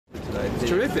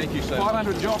Terrific. Thank you, sir.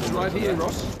 500 jobs right here,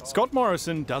 Ross. Scott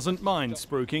Morrison doesn't mind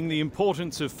spruiking the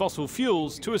importance of fossil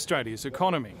fuels to Australia's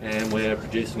economy. And we're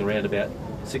producing around about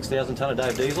 6,000 tonne a day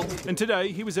of diesel. And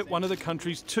today he was at one of the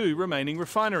country's 2 remaining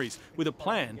refineries with a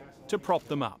plan to prop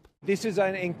them up. This is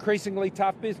an increasingly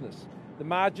tough business. The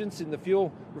margins in the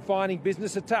fuel refining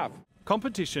business are tough.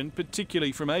 Competition,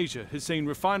 particularly from Asia, has seen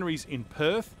refineries in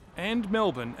Perth and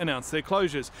Melbourne announce their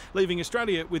closures, leaving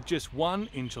Australia with just one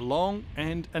in Geelong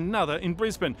and another in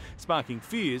Brisbane, sparking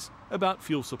fears about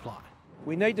fuel supply.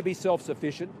 We need to be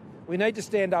self-sufficient. We need to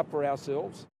stand up for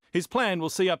ourselves. His plan will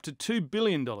see up to $2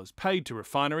 billion paid to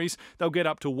refineries. They'll get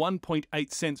up to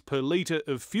 1.8 cents per litre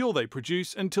of fuel they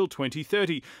produce until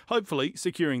 2030, hopefully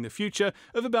securing the future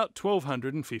of about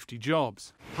 1,250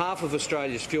 jobs. Half of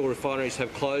Australia's fuel refineries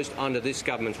have closed under this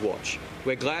government's watch.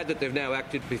 We're glad that they've now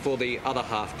acted before the other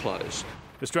half close.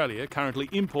 Australia currently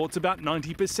imports about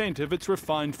 90% of its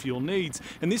refined fuel needs,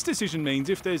 and this decision means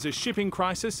if there's a shipping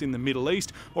crisis in the Middle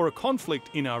East or a conflict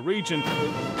in our region,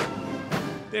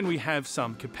 then we have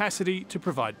some capacity to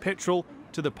provide petrol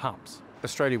to the pumps.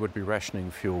 Australia would be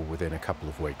rationing fuel within a couple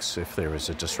of weeks if there is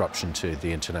a disruption to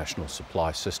the international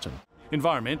supply system.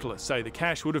 Environmentalists say the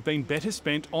cash would have been better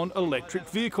spent on electric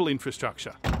vehicle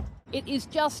infrastructure. It is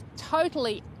just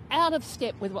totally out of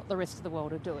step with what the rest of the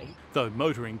world are doing. Though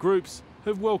motoring groups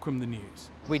have welcomed the news.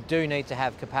 We do need to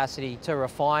have capacity to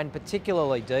refine,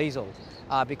 particularly diesel,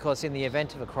 because in the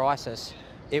event of a crisis,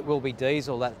 it will be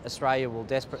diesel that Australia will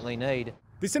desperately need.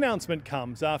 This announcement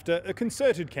comes after a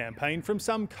concerted campaign from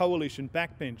some coalition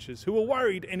backbenchers who are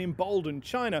worried an emboldened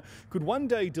China could one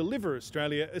day deliver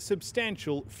Australia a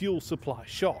substantial fuel supply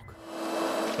shock.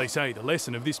 They say the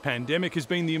lesson of this pandemic has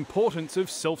been the importance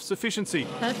of self-sufficiency.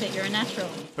 Perfect, you're a natural.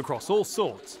 Across all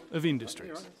sorts of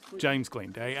industries. James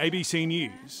Glenday, ABC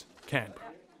News, Canberra.